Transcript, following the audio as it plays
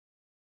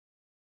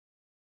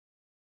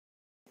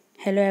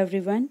Hello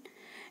everyone.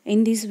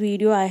 In this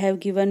video I have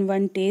given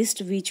one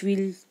test which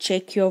will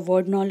check your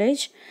word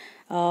knowledge.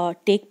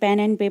 Take pen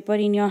and paper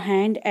in your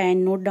hand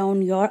and note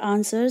down your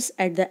answers.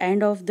 At the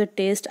end of the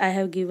test I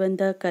have given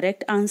the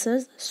correct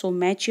answers. So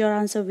match your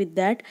answer with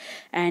that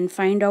and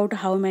find out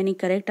how many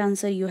correct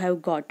answers you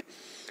have got.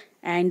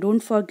 And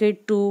don't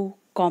forget to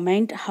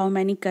comment how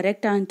many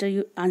correct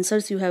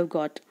answers you have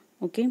got.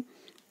 Okay.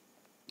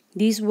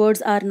 These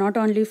words are not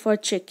only for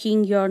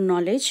checking your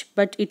knowledge,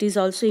 but it is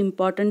also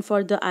important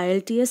for the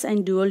IELTS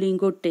and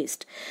Duolingo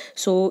test.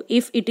 So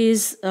if it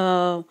is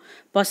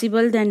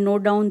possible, then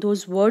note down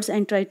those words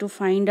and try to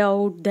find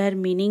out their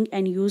meaning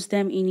and use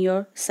them in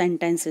your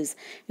sentences.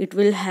 It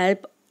will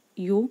help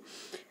you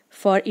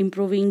for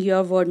improving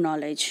your word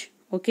knowledge.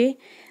 Okay,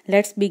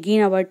 let's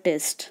begin our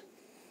test.